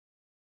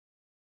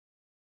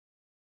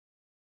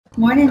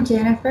Morning,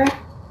 Jennifer.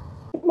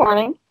 Good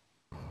morning.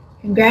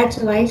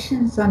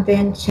 Congratulations on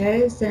being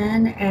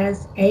chosen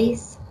as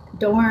ACE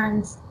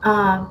Dorn's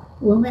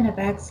Woman of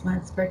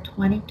Excellence for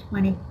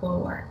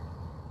 2024.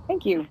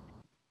 Thank you.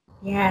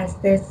 Yes,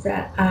 there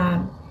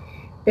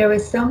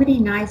was so many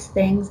nice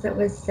things that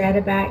was said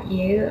about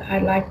you.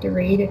 I'd like to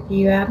read a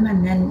few of them,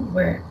 and then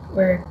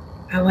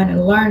I want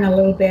to learn a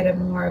little bit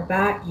more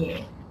about you.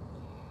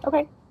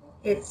 Okay.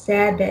 It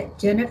said that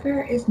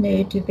Jennifer is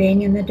new to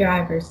being in the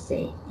driver's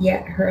seat,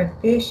 yet her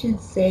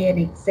efficiency and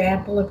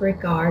example of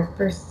regard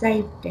for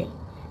safety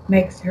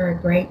makes her a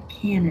great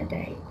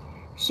candidate.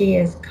 She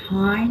is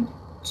kind,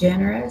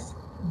 generous,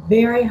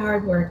 very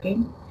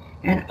hardworking,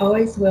 and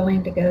always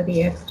willing to go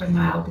the extra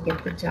mile to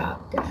get the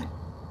job done.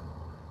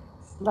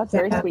 That's So,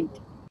 very sweet.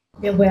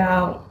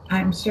 well,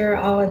 I'm sure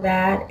all of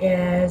that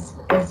is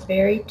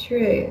very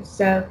true.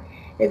 So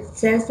it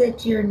says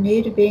that you're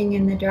new to being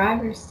in the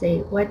driver's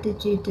seat. What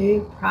did you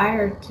do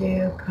prior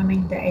to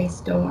coming to Ace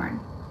Dorn?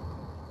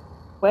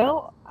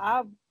 Well,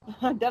 I've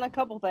done a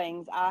couple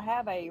things. I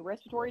have a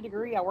respiratory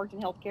degree. I worked in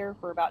healthcare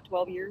for about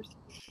 12 years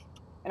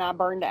and I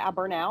burned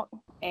out.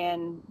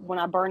 And when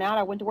I burned out,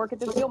 I went to work at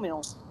the steel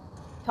mill.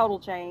 Total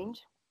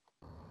change.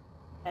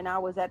 And I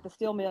was at the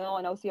steel mill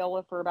in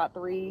Osceola for about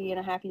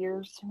 3.5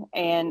 years.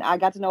 And I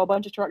got to know a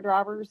bunch of truck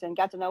drivers and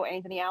got to know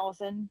Anthony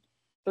Allison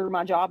through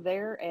my job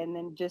there. And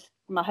then just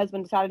my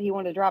husband decided he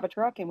wanted to drive a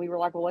truck, and we were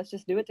like, well, let's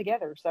just do it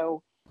together.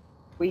 So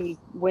we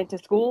went to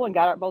school and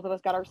both of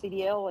us got our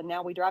CDL, and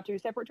now we drive two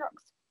separate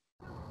trucks.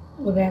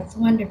 Well, that's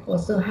wonderful.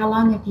 So how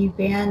long have you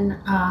been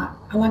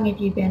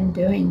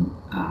doing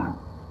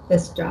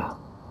this job?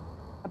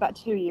 About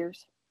 2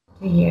 years.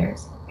 2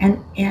 years.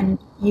 And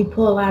you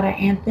pull out of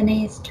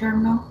Anthony's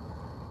terminal?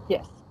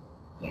 Yes.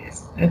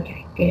 Yes.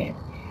 Okay, good.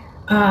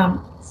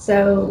 Um,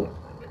 so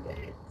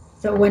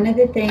So one of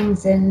the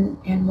things in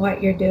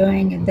what you're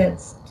doing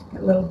that's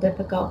a little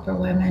difficult for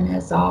women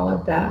is all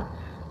of the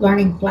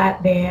learning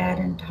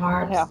flatbed and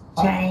tarps, Yeah.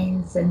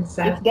 chains, and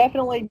so It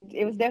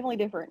was definitely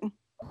different.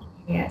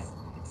 yes.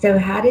 So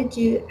how did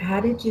you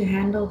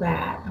handle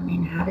that? I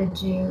mean, how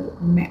did you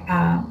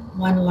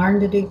one learn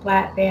to do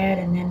flatbed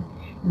and then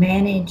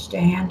manage to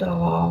handle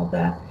all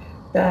the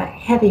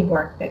heavy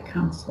work that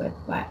comes with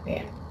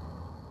flatbed?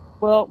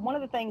 Well, one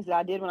of the things that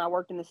I did when I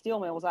worked in the steel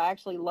mill was I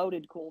actually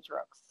loaded cool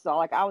trucks. So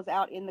like I was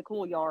out in the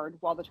cool yard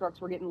while the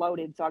trucks were getting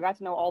loaded. So I got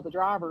to know all the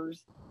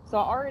drivers. So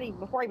I already,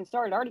 before I even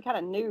started, I already kind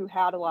of knew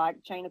how to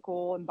like chain a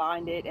cool and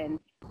bind it and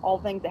all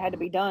the things that had to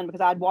be done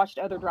because I'd watched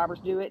other drivers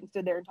do it and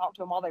stood there and talked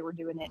to them while they were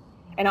doing it.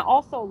 And I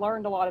also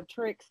learned a lot of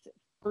tricks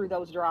through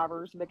those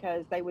drivers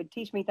because they would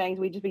teach me things.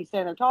 We'd just be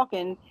sitting there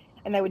talking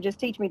and they would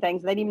just teach me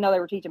things. They didn't even know they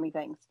were teaching me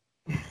things.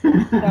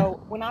 So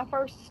when I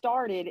first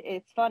started,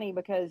 it's funny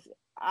because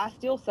I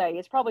still say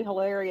it's probably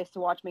hilarious to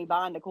watch me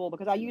bind a cool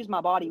because I use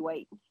my body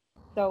weight.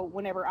 So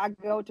whenever I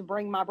go to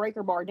bring my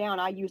breaker bar down,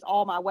 I use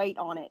all my weight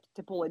on it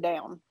to pull it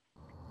down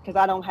because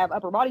I don't have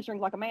upper body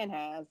strength like a man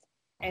has.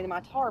 And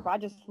my tarp, I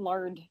just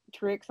learned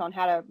tricks on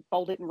how to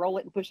fold it and roll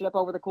it and push it up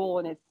over the cool,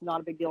 and it's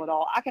not a big deal at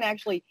all. I can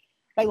actually,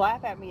 they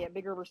laugh at me at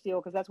Big River Steel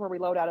because that's where we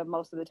load out of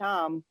most of the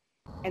time.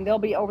 And they'll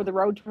be over the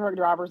road truck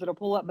drivers that'll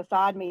pull up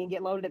beside me and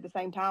get loaded at the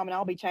same time, and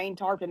I'll be chain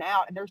tarped and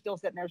out, and they're still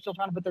sitting there, still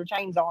trying to put their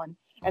chains on,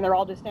 and they're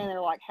all just standing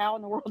there like, "How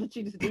in the world did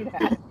you just do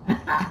that?"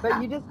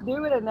 But you just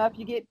do it enough,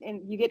 you get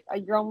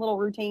your own little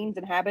routines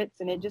and habits,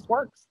 and it just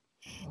works.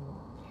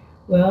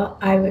 Well,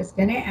 I was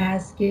going to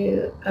ask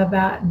you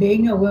about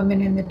being a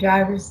woman in the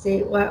driver's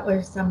seat. What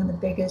were some of the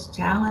biggest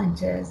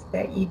challenges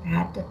that you've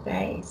had to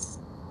face?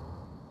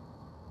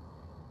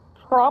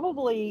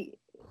 Probably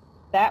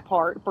that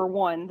part for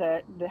one,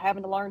 the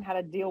having to learn how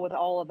to deal with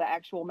all of the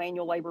actual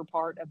manual labor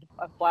part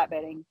of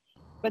flatbedding,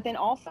 but then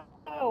also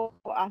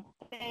I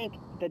think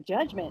the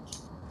judgment,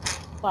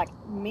 like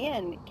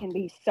men can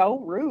be so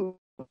rude.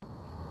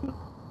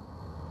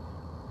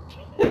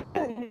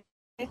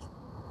 It's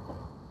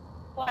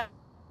like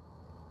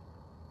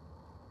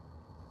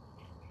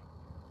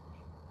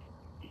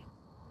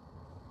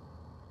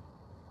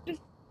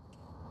just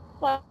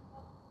like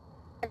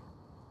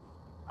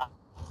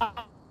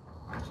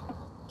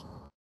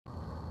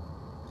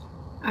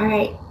All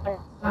right, uh,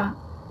 I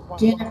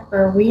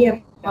Jennifer, we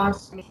have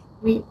lost we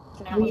we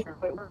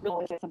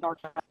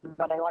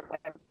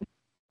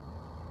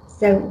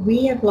so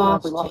we have don't know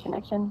if we lost lost you.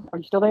 connection. Are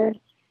you still there?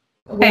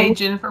 Well, Hey,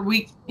 Jennifer,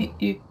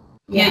 yeah,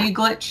 yeah. you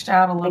glitched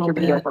out a I think little your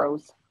video bit.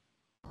 froze.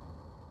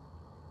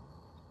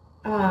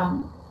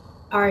 Um,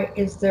 are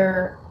is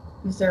there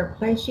a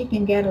place you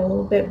can get a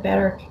little bit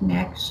better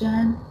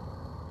connection?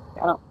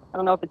 I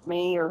don't know if it's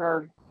me or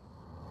her.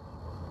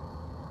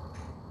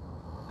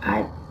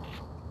 I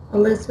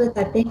Elizabeth,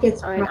 I think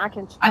it's I mean, I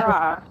can I,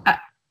 try. I,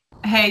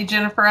 hey,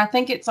 Jennifer, I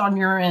think it's on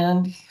your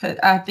end.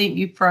 I think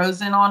you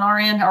frozen on our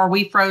end, or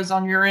we froze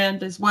on your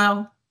end as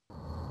well.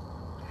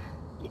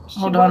 She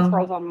Hold was on.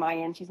 froze on my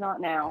end. She's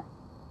not now.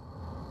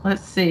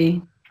 Let's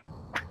see.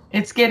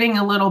 It's getting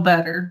a little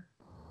better.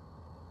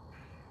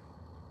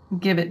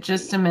 Give it Let's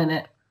just a see.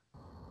 minute.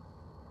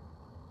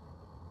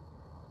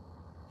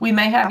 We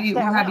may have I you,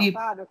 stay we'll have you,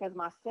 outside because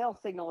my cell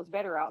signal is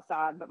better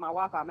outside, but my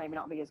Wi-Fi may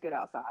not be as good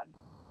outside.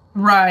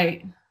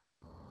 right.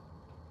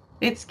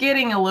 It's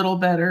getting a little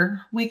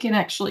better. We can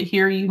actually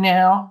hear you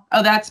now.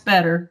 Oh, that's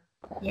better.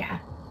 Yeah.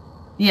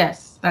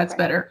 Yes, that's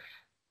Okay. better.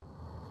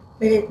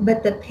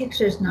 But the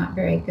picture's not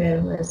very good,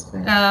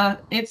 Elizabeth. I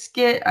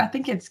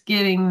think it's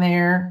getting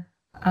there.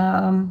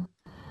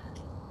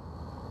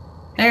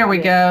 There we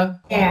go.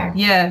 There.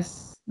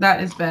 Yes,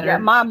 that is better. Yeah,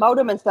 my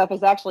modem and stuff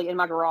is actually in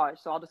my garage,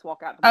 so I'll just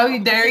walk out. Oh,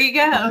 there you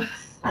go.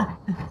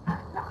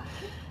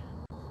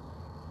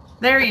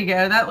 There you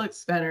go. That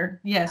looks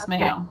better. Yes,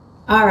 ma'am.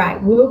 All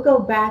right, we'll go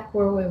back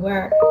where we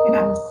were. And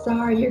I'm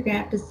sorry you're going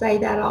to have to say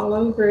that all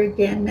over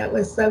again. That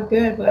was so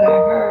good what I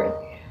heard.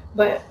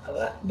 But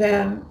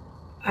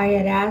I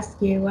had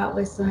asked you what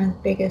was some of the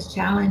biggest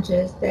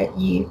challenges that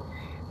you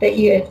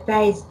had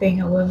faced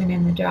being a woman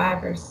in the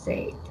driver's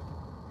seat.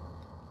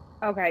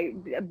 Okay,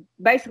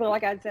 basically,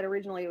 like I said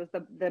originally, it was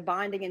the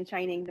binding and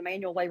chaining. The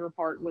manual labor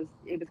part was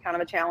kind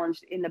of a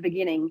challenge in the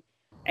beginning,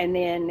 and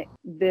then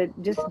the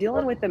just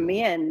dealing with the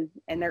men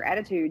and their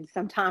attitudes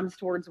sometimes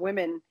towards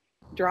women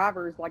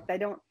drivers. Like they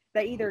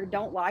either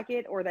don't like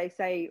it or they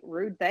say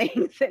rude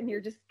things, and you're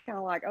just kind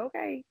of like,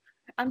 okay,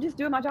 I'm just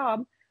doing my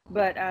job.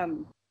 But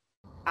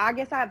I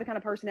guess I have the kind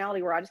of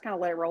personality where I just kind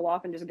of let it roll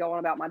off and just go on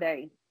about my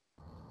day,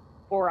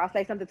 or I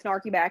say something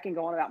snarky back and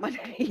go on about my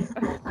day.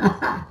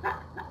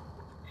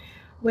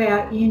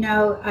 Well,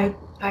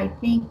 I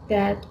think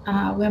that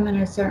women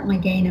are certainly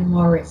gaining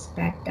more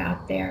respect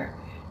out there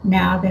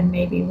now than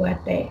maybe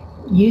what they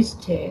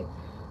used to,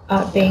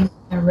 being on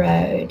the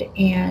road.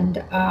 And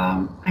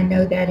I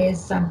know that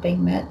is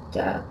something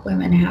that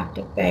women have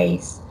to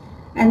face.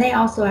 And they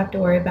also have to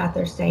worry about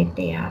their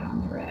safety out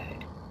on the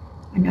road.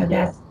 I know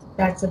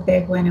that's a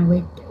big one. And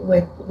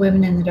with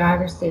women in the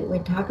driver's seat, we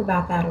talk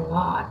about that a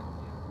lot,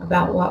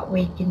 about what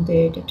we can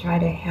do to try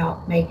to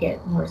help make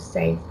it more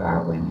safe for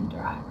our women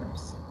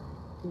drivers.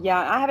 Yeah,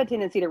 I have a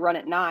tendency to run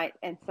at night,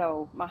 and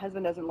so my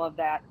husband doesn't love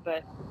that.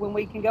 But when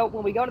we go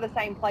to the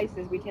same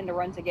places, we tend to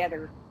run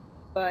together.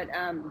 But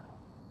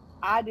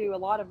I do a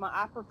lot of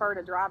I prefer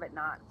to drive at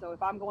night. So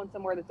if I'm going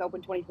somewhere that's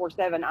open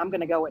 24/7, I'm going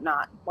to go at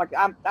night. Like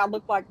I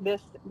look like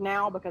this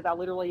now because I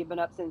literally have been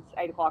up since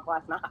 8 o'clock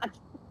last night.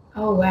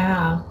 Oh,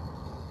 wow.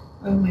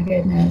 Oh, my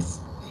goodness.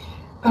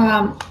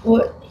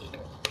 Well,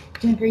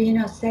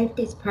 Jennifer,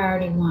 safety is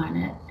priority one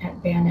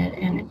at Bennett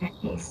and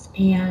ACE.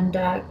 And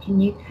can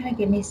you kind of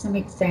give me some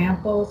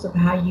examples of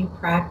how you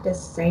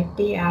practice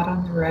safety out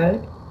on the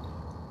road?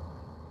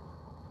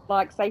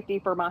 Like safety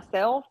for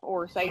myself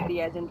or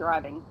safety as in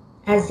driving?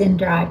 As in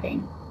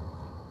driving.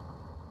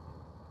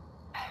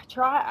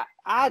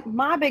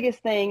 My biggest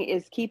thing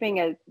is keeping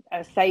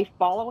a safe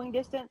following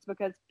distance,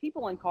 because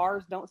people in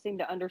cars don't seem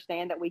to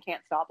understand that we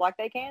can't stop like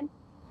they can.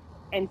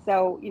 And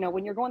so,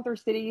 when you're going through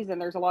cities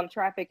and there's a lot of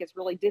traffic, it's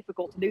really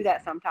difficult to do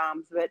that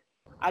sometimes. But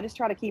I just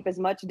try to keep as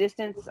much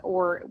distance,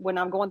 or when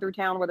I'm going through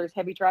town where there's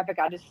heavy traffic,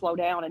 I just slow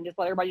down and just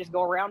let everybody just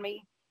go around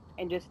me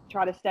and just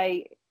try to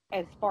stay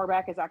as far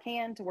back as I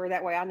can, to where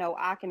that way I know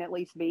I can at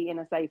least be in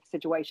a safe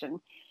situation.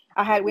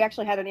 We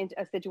actually had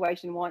a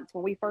situation once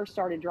when we first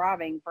started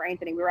driving for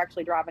Anthony. We were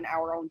actually driving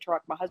our own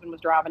truck. My husband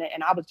was driving it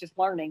and I was just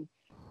learning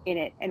in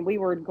it. And we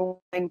were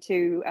going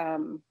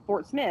to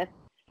Fort Smith.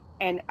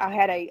 And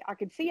I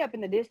could see up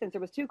in the distance,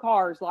 there was two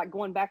cars like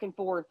going back and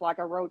forth like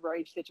a road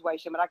rage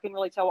situation, but I couldn't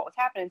really tell what was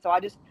happening. So I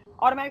just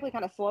automatically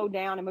kind of slowed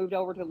down and moved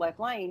over to the left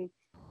lane.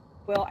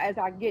 Well, as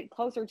I get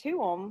closer to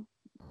them,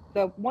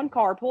 the one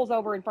car pulls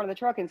over in front of the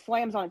truck and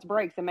slams on its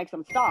brakes and makes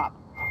them stop.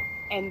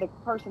 And the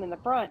person in the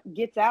front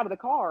gets out of the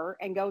car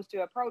and goes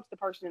to approach the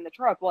person in the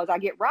truck. Well, as I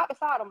get right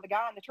beside him, the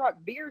guy in the truck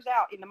veers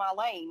out into my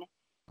lane.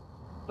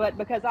 But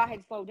because I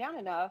had slowed down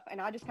enough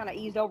and I just kind of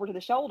eased over to the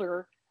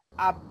shoulder,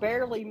 I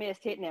barely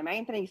missed hitting him.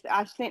 I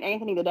sent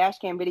Anthony the dash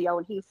cam video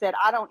and he said,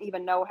 I don't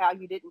even know how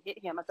you didn't hit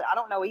him. I said, I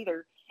don't know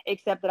either,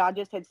 except that I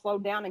just had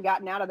slowed down and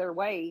gotten out of their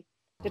way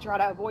to try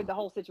to avoid the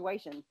whole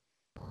situation.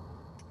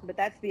 But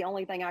that's the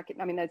only thing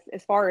that's,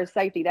 as far as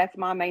safety, that's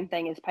my main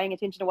thing, is paying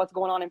attention to what's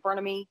going on in front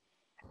of me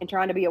and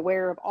trying to be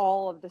aware of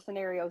all of the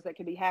scenarios that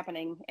could be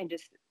happening, and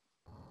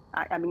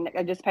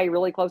I just pay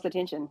really close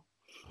attention.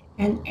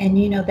 And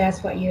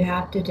that's what you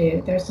have to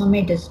do. There's so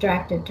many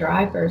distracted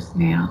drivers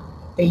now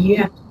that you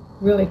have to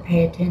really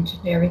pay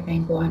attention to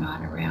everything going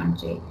on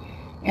around you.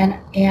 And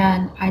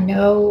I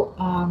know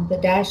the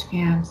dash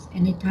cams,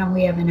 anytime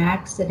we have an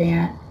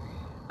accident,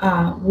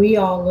 we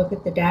all look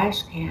at the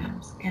dash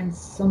cams, and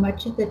so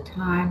much of the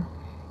time,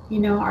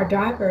 our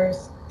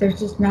drivers, there's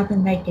just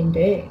nothing they can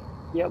do.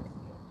 Yep.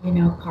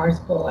 Cars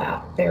pull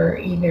out. They're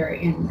either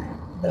in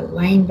the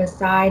lane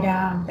beside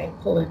them, they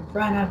pull in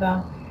front of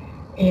them.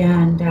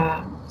 And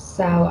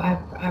so I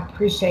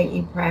appreciate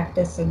you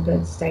practicing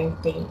good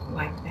safety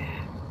like that.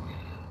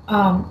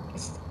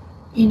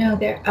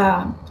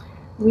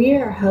 We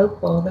are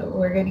hopeful that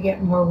we're going to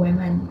get more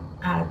women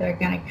that are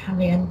going to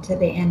come into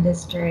the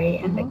industry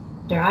and the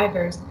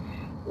drivers.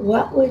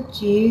 What would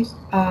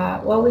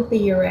be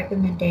your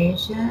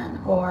recommendation,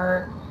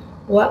 or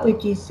What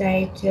would you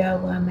say to a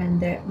woman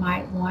that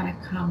might want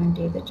to come and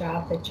do the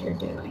job that you're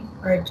doing,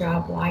 or a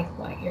job like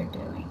what you're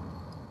doing?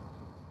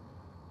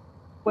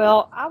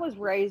 Well, I was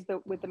raised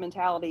with the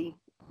mentality.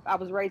 I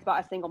was raised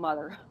by a single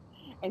mother,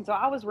 and so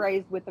I was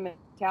raised with the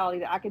mentality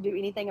that I could do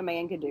anything a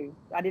man could do.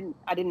 I didn't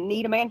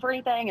need a man for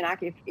anything,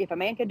 and if a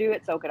man could do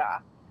it, so could I.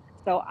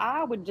 So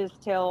I would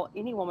just tell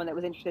any woman that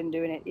was interested in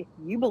doing it, if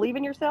you believe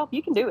in yourself,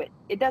 you can do it.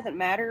 It doesn't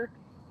matter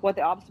what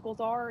the obstacles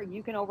are,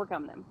 you can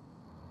overcome them.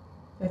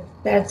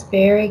 That's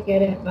very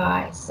good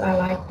advice. I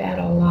like that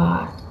a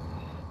lot.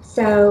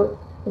 So,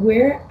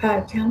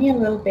 tell me a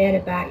little bit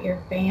about your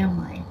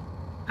family.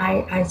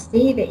 I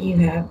see that you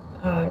have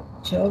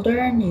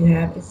children.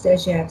 It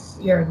says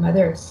you're a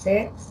mother of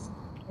six.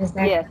 Is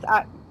that Yes,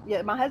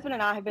 yeah, my husband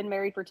and I have been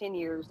married for 10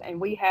 years and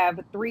we have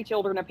three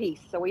children apiece.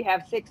 So we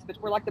have six, but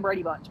we're like the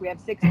Brady Bunch. We have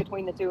six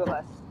between the two of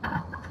us.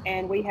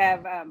 And we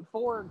have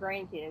four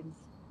grandkids.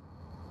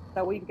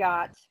 So we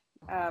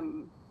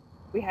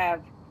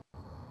have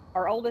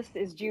our oldest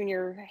is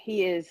junior.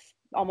 He is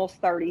almost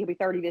 30. He'll be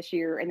 30 this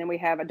year. And then we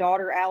have a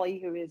daughter,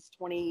 Allie, who is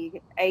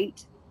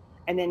 28.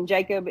 And then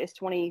Jacob is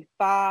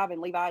 25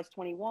 and Levi is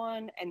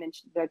 21. And then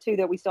the two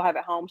that we still have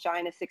at home,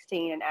 Cheyenne is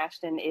 16 and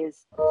Ashton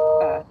is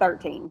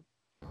 13.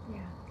 Yeah.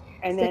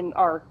 And then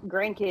our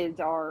grandkids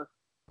are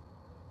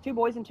two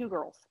boys and two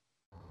girls.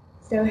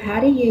 So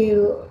how do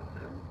you?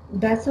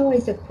 That's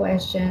always a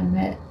question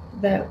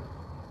that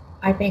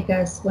I think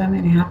us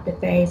women have to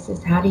face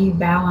is how do you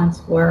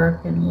balance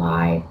work and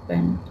life,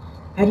 and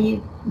how do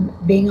you,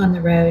 being on the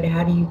road,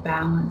 how do you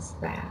balance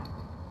that?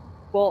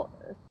 Well,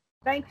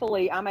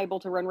 thankfully, I'm able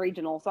to run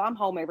regional, so I'm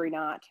home every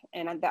night,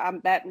 and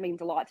that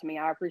means a lot to me.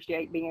 I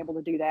appreciate being able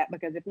to do that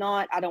because if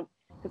not, I don't.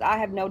 Because I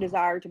have no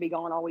desire to be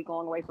gone all week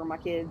long away from my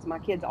kids. My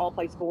kids all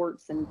play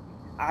sports, and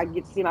I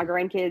get to see my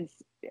grandkids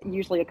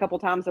usually a couple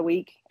times a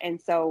week, and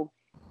so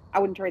I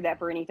wouldn't trade that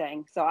for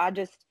anything. So I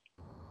just,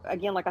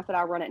 again, like I said,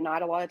 I run at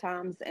night a lot of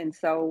times, and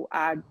so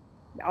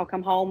I'll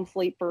come home,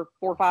 sleep for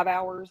 4 or 5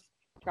 hours,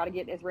 try to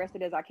get as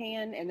rested as I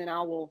can, and then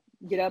I will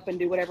get up and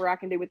do whatever I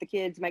can do with the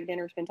kids, make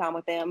dinner, spend time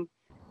with them,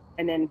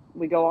 and then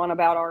we go on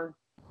about our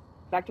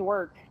back to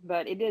work.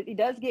 But it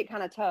does get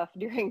kind of tough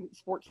during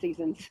sports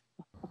seasons.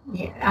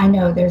 Yeah, I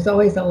know there's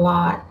always a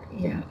lot,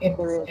 There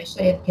is.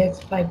 especially if kids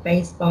play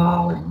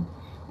baseball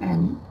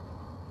and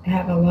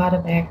have a lot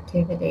of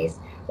activities.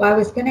 Well, I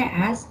was going to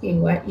ask you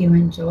what you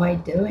enjoy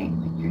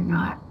doing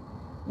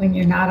when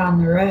you're not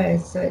on the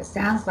road. So it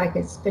sounds like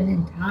it's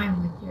spending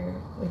time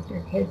with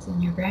your kids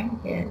and your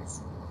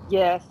grandkids.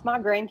 Yes, my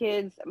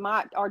grandkids,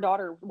 our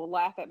daughter will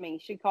laugh at me.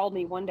 She called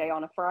me one day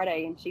on a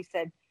Friday and she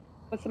said,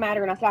 "What's the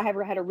matter?" And I said, "I have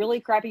had a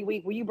really crappy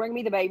week. Will you bring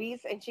me the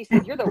babies?" And she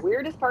said, "You're the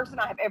weirdest person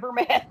I have ever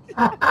met."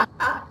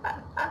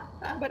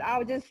 But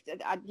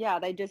yeah,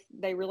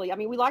 they really, I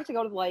mean, we like to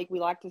go to the lake. We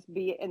like to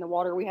be in the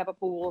water. We have a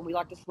pool and we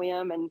like to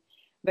swim.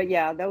 But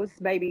yeah, those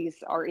babies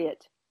are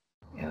it.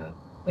 Yeah.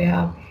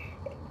 Well,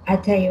 I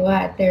tell you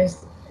what,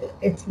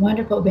 it's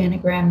wonderful being a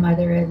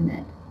grandmother, isn't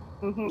it?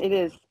 It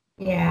is.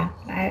 Yeah,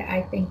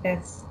 I think that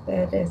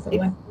is a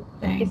wonderful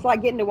thing. It's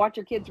like getting to watch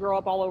your kids grow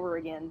up all over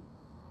again.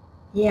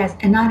 Yes,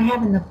 and not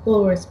having the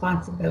full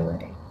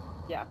responsibility.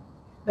 Yeah.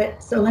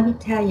 But so let me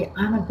tell you,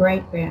 I'm a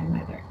great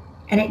grandmother,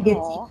 and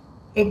Aw,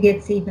 it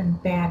gets even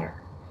better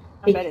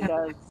I bet it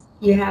because does.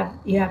 you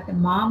have the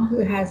mom who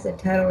has the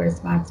total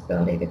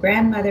responsibility, the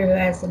grandmother who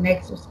has the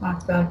next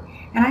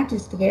responsibility, and I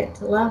just get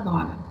to love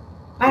on them.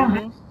 I don't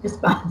have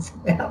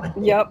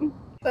responsibility. Yep.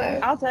 So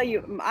I'll tell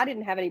you, I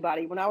didn't have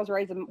anybody when I was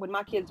raising. When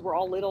my kids were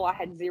all little, I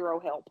had zero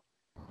help,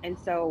 and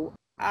so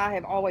I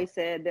have always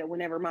said that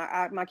whenever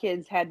my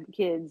kids had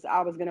kids,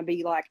 I was going to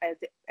be like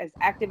as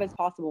active as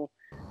possible.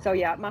 So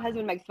yeah, my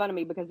husband makes fun of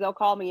me because they'll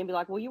call me and be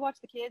like, "Will you watch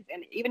the kids?"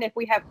 And even if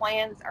we have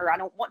plans or I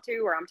don't want to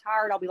or I'm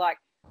tired, I'll be like,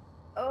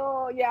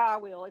 "Oh yeah, I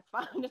will. It's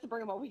fine. Just bring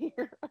them over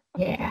here."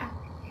 yeah,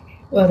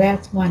 well,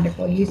 that's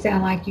wonderful. You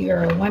sound like you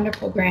are a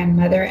wonderful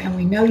grandmother, and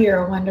we know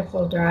you're a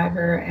wonderful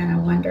driver and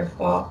a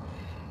wonderful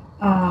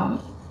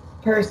um,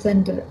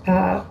 person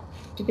to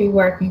be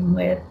working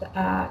with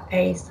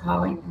Ace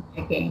Hauling and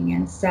Picking.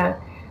 And so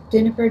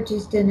Jennifer,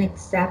 just in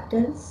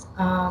acceptance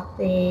of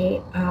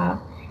the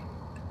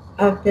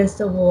of this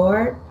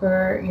award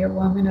for your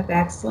Woman of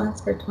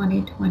Excellence for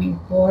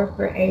 2024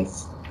 for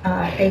Ace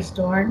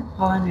DORAN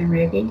Hauling and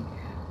Rigging,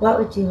 what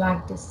would you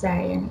like to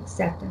say in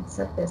acceptance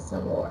of this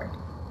award?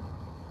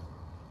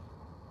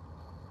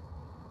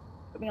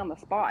 Put me on the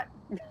spot.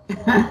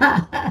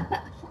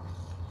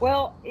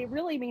 Well, it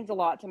really means a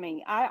lot to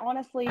me. I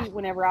honestly,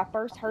 whenever I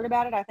first heard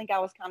about it, I think I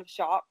was kind of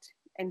shocked.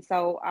 And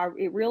so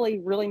it really,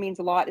 really means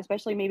a lot,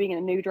 especially me being a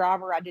new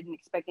driver. I didn't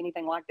expect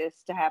anything like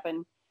this to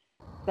happen.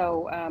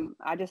 So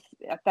I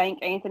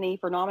thank Anthony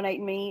for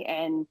nominating me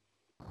and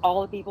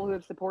all the people who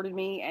have supported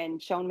me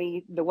and shown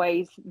me the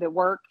ways that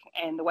work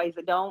and the ways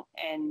that don't.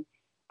 And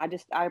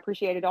I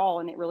appreciate it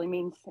all. And it really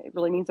means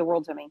the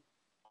world to me.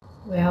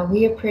 Well,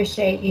 we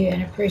appreciate you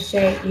and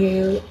appreciate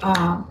you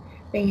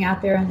being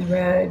out there on the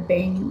road,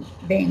 being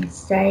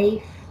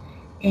safe,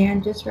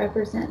 and just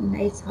representing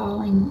Ace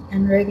Hauling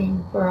and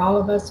Rigging for all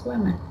of us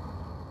women.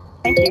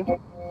 Thank you.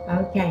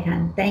 Okay,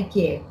 hon. Thank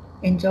you.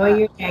 Enjoy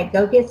your day.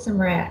 Go get some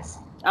rest.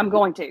 I'm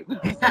going to.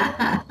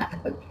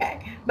 Okay.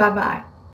 Bye-bye.